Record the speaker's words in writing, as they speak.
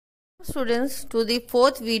Students, to the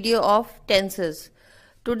fourth video of tenses.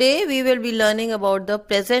 Today we will be learning about the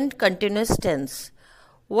present continuous tense.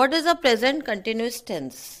 What is a present continuous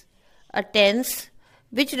tense? A tense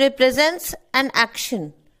which represents an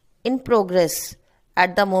action in progress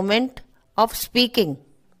at the moment of speaking.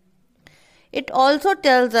 It also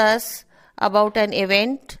tells us about an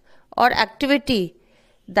event or activity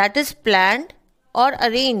that is planned or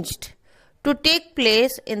arranged to take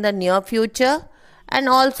place in the near future, and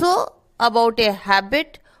also about a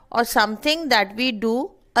habit or something that we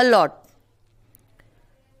do a lot.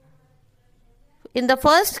 In the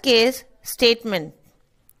first case, statement,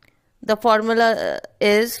 the formula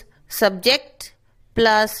is subject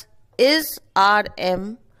plus is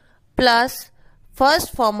rm plus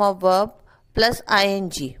first form of verb plus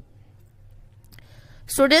ing.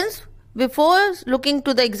 Students, before looking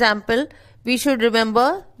to the example, we should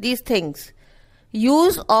remember these things.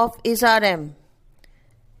 Use of is rm.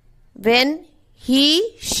 When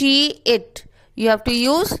he, she, it, you have to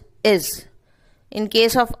use is. In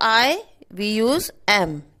case of I, we use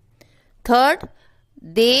am. Third,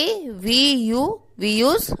 they, we, you, we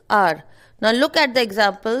use are. Now look at the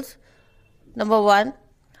examples. Number 1,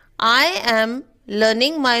 I am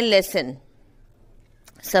learning my lesson.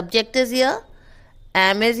 Subject is here,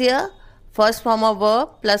 am is here, first form of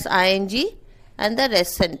verb plus ing, and the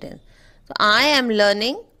rest sentence. So I am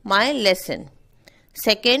learning my lesson.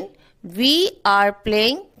 Second, we are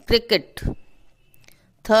playing cricket.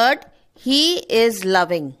 Third, he is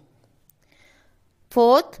loving.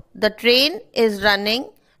 Fourth, the train is running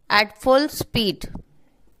at full speed.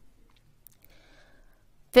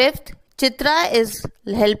 Fifth, Chitra is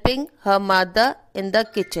helping her mother in the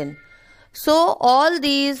kitchen. So all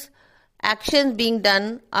these actions being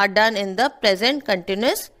done are done in the present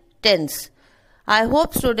continuous tense. I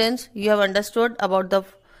hope students you have understood about the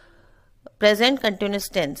present continuous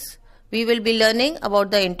tense. We will be learning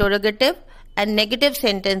about the interrogative and negative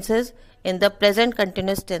sentences in the present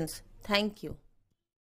continuous tense. Thank you.